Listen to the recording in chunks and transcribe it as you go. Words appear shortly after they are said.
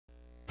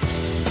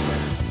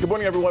Good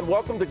morning, everyone.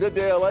 Welcome to Good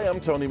Day LA. I'm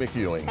Tony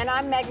McEwing. And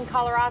I'm Megan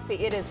Colarossi.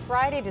 It is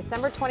Friday,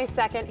 December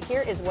 22nd. Here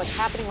is what's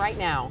happening right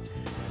now.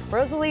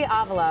 Rosalie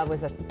Avila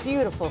was a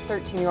beautiful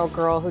 13-year-old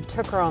girl who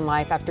took her own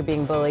life after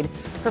being bullied.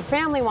 Her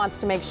family wants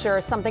to make sure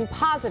something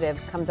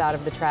positive comes out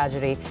of the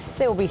tragedy.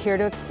 They will be here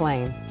to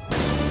explain.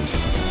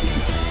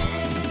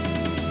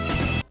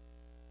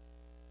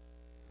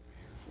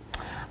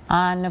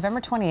 On November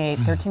 28,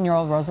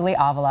 13-year-old Rosalie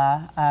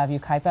Avila of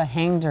Yucaipa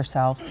hanged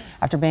herself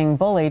after being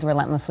bullied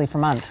relentlessly for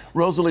months.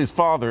 Rosalie's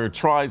father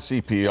tried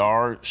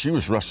CPR. She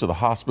was rushed to the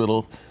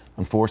hospital.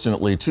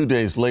 Unfortunately, 2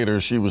 days later,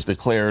 she was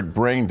declared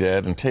brain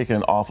dead and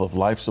taken off of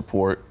life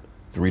support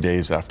 3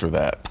 days after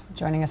that.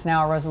 Joining us now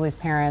are Rosalie's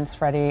parents,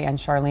 Freddie and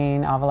Charlene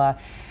Avila,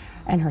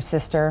 and her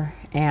sister,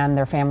 and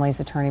their family's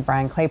attorney,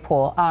 Brian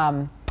Claypool.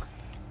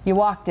 You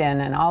walked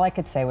in, and all I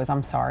could say was,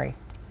 I'm sorry.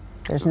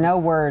 There's no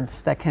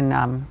words that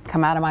can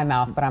come out of my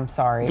mouth, but I'm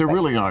sorry. There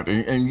really aren't.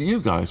 And you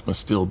guys must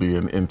still be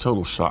in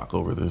total shock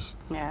over this.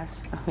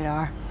 Yes, we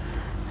are.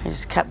 I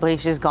just can't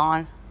believe she's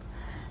gone.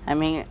 I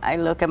mean, I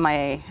look at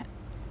my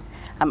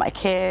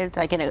kids,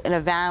 like in a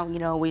van, you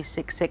know, we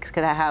 6'6",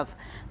 because I have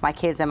my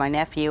kids and my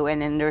nephew,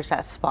 and then there's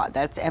that spot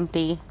that's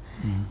empty,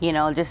 you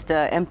know, just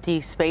an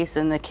empty space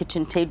in the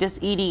kitchen table,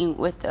 just eating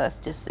with us.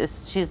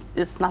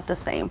 It's not the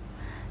same.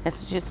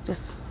 It's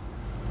just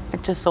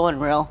so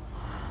unreal,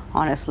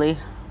 honestly.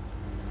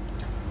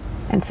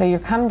 And so you're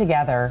come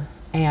together,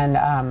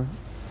 and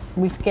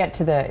we get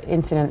to the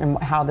incident and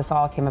how this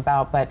all came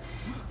about, but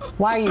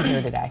why are you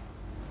here today?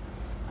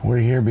 We're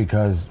here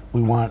because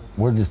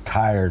we're just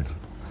tired.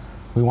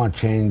 We want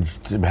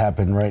change to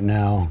happen right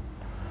now,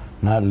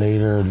 not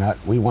later.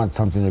 We want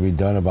something to be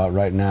done about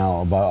right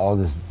now, about all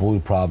this bully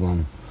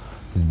problem.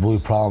 These bully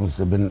problems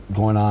have been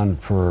going on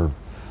for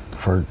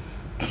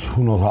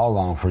who knows how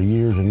long, for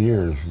years and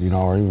years, you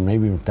know, or even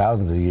maybe even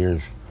thousands of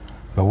years.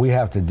 But we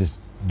have to just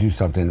do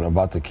something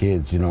about the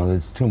kids, you know,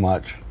 it's too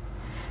much.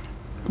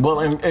 Well,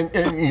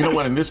 and you know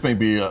what, and this may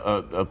be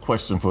a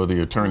question for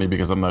the attorney,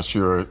 because I'm not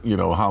sure, you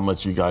know, how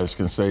much you guys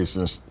can say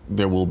since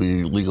there will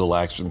be legal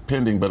action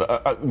pending,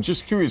 but I'm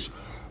just curious,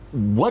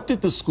 what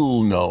did the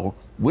school know,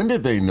 when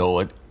did they know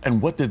it,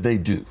 and what did they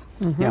do?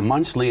 Yeah,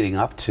 months leading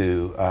up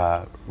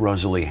to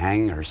Rosalie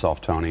hanging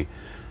herself, Tony,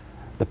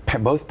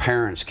 both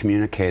parents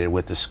communicated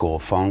with the school,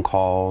 phone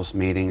calls,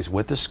 meetings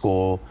with the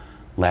school,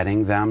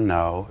 letting them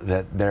know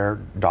that their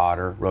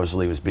daughter,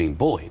 Rosalie, was being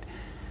bullied.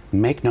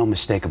 Make no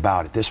mistake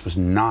about it, this was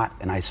not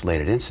an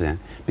isolated incident,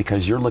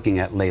 because you're looking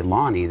at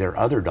Leilani, their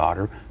other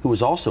daughter, who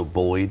was also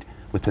bullied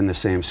within the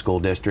same school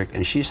district,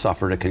 and she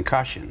suffered a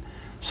concussion.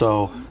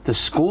 So the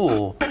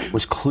school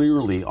was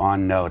clearly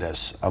on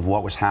notice of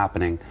what was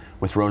happening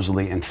with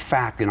Rosalie. In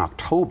fact, in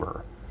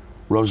October,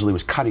 Rosalie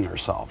was cutting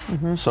herself.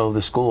 So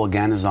the school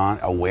again is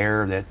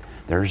aware that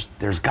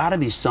there's got to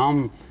be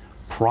some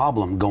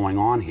problem going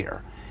on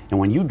here. And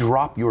when you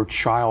drop your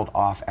child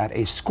off at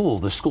a school,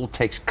 the school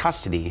takes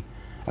custody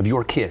of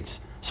your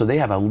kids. So they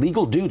have a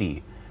legal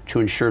duty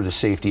to ensure the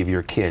safety of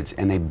your kids,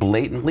 and they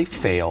blatantly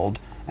failed,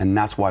 and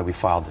that's why we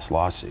filed this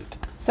lawsuit.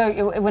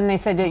 So when they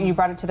said that you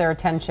brought it to their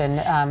attention,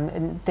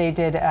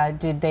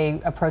 did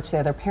they approach the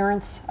other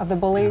parents of the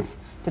bullies?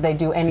 Yeah. Did they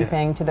do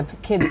anything to the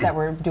kids that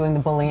were doing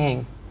the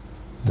bullying?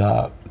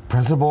 The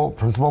Principal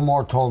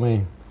Moore told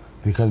me,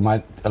 because my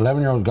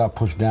 11-year-old got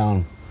pushed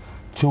down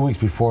 2 weeks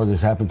before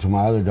this happened to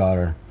my other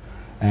daughter,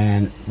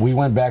 and we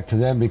went back to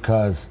them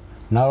because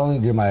not only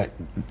did my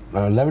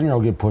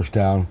 11-year-old get pushed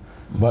down,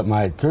 but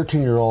my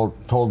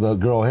 13-year-old told the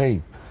girl,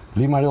 hey,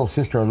 leave my little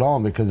sister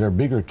alone because they're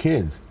bigger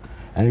kids.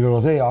 And the girl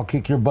goes, hey, I'll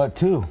kick your butt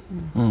too.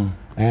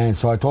 And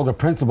so I told the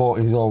principal,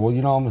 and he's like, well,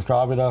 you know,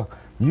 Mr. Avila,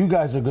 you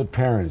guys are good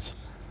parents.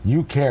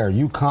 You care,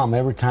 you come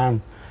every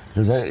time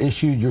there's an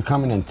issue, you're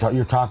coming and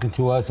you're talking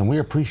to us, and we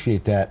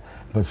appreciate that.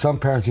 But some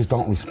parents just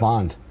don't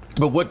respond.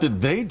 But what did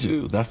they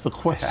do? That's the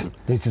question.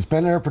 They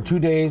suspended her for 2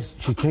 days.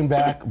 She came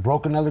back,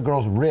 broke another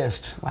girl's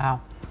wrist. Wow.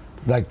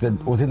 Like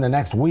within the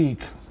next week,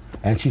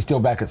 and she's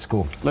still back at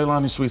school.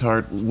 Leilani,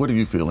 sweetheart, what are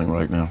you feeling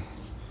right now?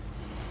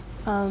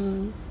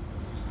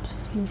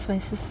 Just miss my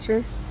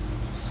sister.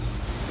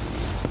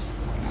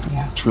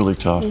 Yeah. It's really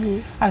tough.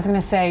 I was going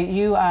to say,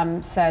 you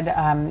said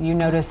you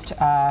noticed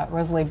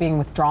Rosalie being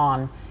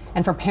withdrawn.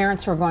 And for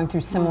parents who are going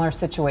through similar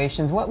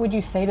situations, what would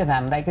you say to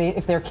them? Like,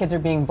 if their kids are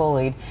being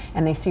bullied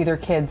and they see their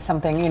kids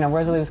something, you know,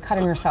 Rosalie was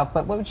cutting herself,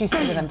 but what would you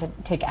say to them to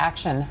take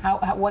action?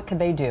 What could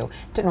they do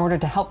in order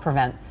to help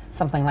prevent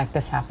something like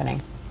this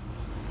happening?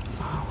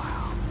 Oh,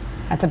 wow.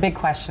 That's a big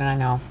question, I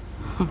know.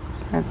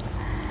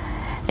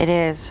 It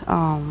is. Do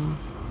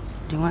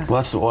you want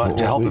to? Well,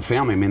 to help the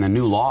family, I mean, the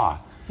new law.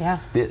 Yeah.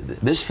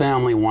 This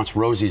family wants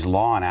Rosie's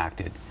law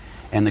enacted.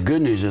 And the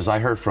good news is I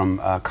heard from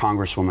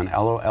Congresswoman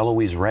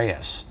Eloise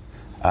Reyes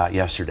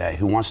yesterday,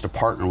 who wants to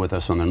partner with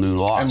us on the new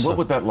law. And what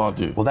would that law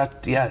do? Well,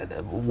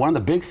 one of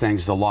the big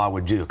things the law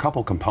would do, a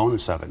couple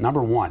components of it.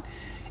 Number one,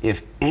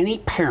 if any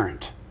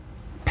parent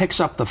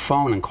picks up the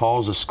phone and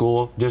calls a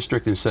school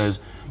district and says,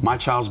 my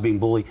child's being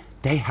bullied,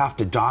 they have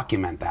to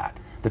document that.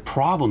 The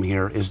problem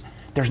here is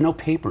There's no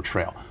paper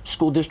trail.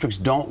 School districts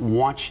don't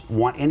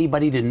want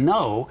anybody to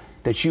know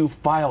that you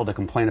filed a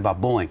complaint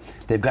about bullying.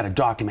 They've got to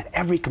document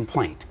every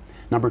complaint.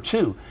 Number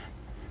two,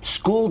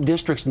 school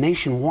districts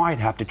nationwide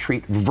have to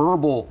treat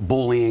verbal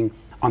bullying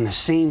on the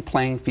same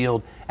playing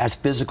field as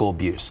physical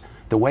abuse.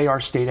 The way our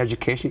state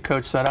education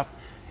code's set up,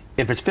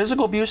 if it's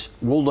physical abuse,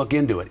 we'll look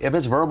into it. If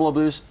it's verbal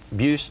abuse,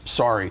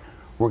 sorry,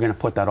 we're going to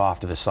put that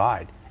off to the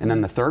side. And then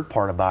the third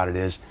part about it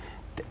is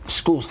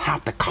schools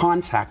have to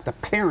contact the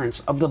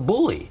parents of the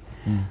bully.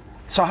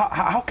 So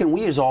how can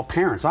we as all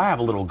parents, I have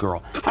a little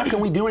girl, how can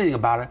we do anything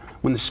about it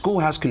when the school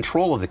has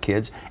control of the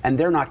kids and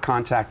they're not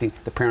contacting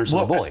the parents of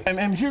the bully?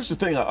 And here's the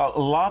thing, a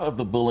lot of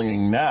the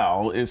bullying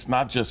now is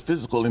not just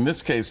physical. In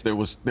this case, there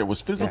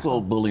was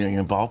physical bullying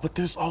involved, but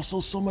there's also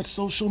so much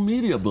social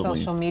media bullying.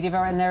 Social media,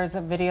 and there's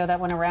a video that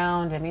went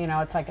around, and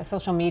it's like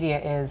social media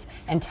is,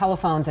 and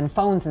telephones and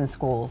phones in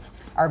schools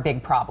are a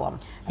big problem.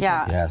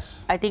 Yeah. Yes.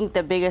 I think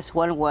the biggest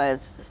one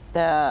was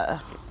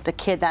the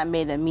kid that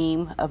made the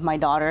meme of my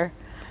daughter,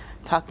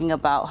 talking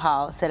about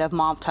how instead of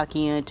mom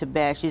tucking you into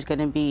bed, she's going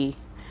to be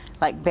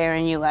like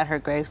burying you at her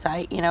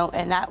gravesite,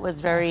 and that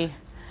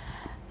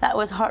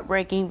was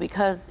heartbreaking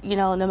because,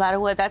 no matter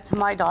what, that's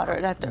my daughter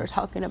that they're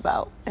talking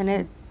about.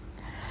 And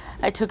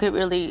I took it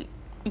really,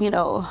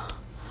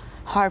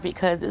 hard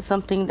because it's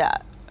something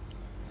that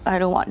I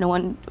don't want no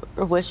one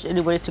or wish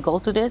anybody to go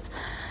through this.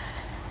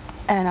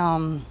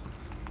 And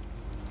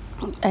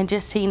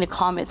just seeing the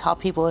comments, how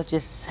people are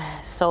just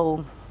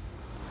so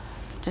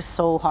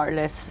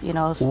heartless,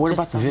 Well, what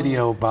about the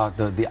video about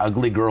the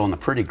ugly girl and the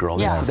pretty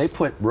girl? Yeah. They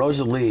put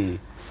Rosalie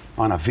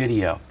on a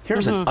video.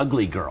 Here's an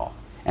ugly girl,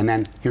 and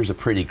then here's a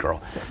pretty girl.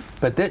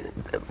 But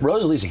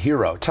Rosalie's a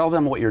hero. Tell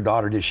them what your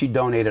daughter did. She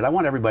donated, I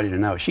want everybody to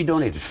know, she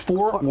donated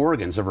four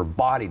organs of her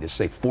body to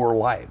save 4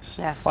 lives.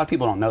 Yes. A lot of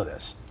people don't know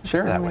this.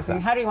 Share that with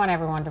them. How do you want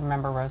everyone to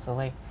remember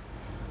Rosalie?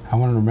 I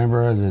want to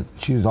remember her that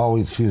she was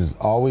always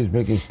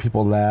making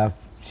people laugh.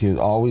 She was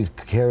always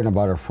caring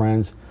about her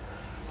friends.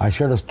 I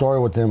shared a story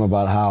with them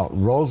about how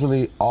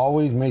Rosalie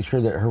always made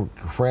sure that her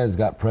friends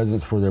got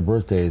presents for their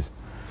birthdays.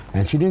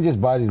 And she didn't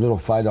just buy these little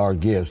 $5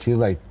 gifts. She was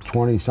like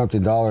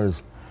 $20-something.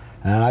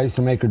 And I used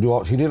to make her do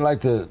all, she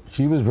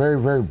was very,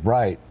 very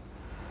bright.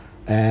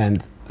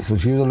 And so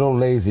she was a little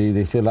lazy.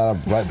 They say a lot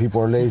of bright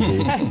people are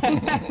lazy.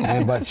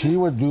 But she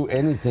would do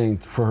anything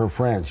for her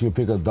friends. She would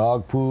pick up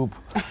dog poop.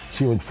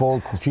 She would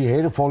she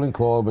hated folding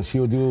clothes, but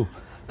she would do,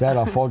 Dad,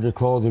 I'll fold your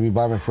clothes if you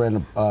buy my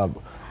friend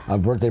a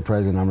birthday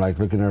present. I'm like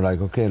looking at her like,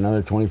 okay,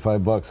 another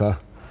 $25, huh?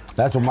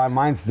 That's what my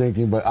mind's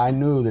thinking, but I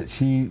knew that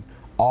she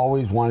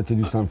always wanted to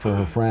do something for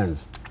her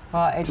friends.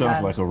 Well, it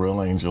Sounds like a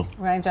real angel.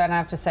 Right, John, I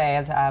have to say,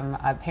 as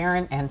a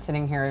parent and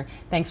sitting here,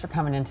 thanks for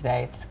coming in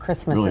today. It's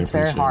Christmas, Really it's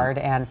very appreciate hard,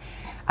 and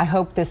I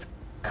hope this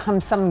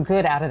comes some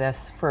good out of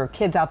this for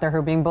kids out there who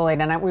are being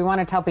bullied. And we want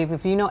to tell people,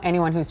 if you know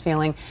anyone who's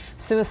feeling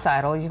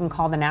suicidal, you can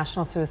call the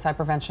National Suicide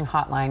Prevention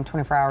Hotline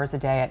 24 hours a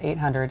day at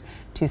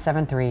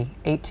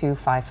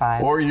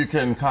 800-273-8255. Or you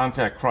can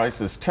contact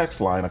Crisis Text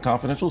Line, a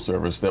confidential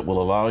service that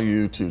will allow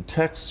you to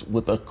text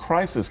with a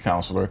crisis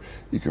counselor.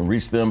 You can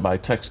reach them by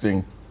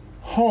texting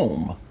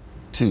HOME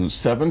to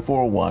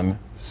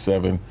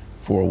 741-741.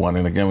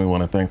 And again, we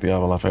want to thank the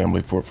Avila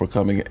family for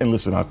coming. And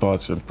listen, our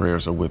thoughts and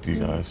prayers are with you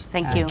guys.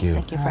 Thank you.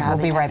 Thank you for having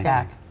us. We'll be right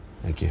back.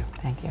 Thank you.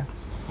 Thank you.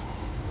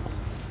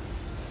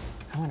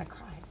 I want to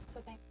cry.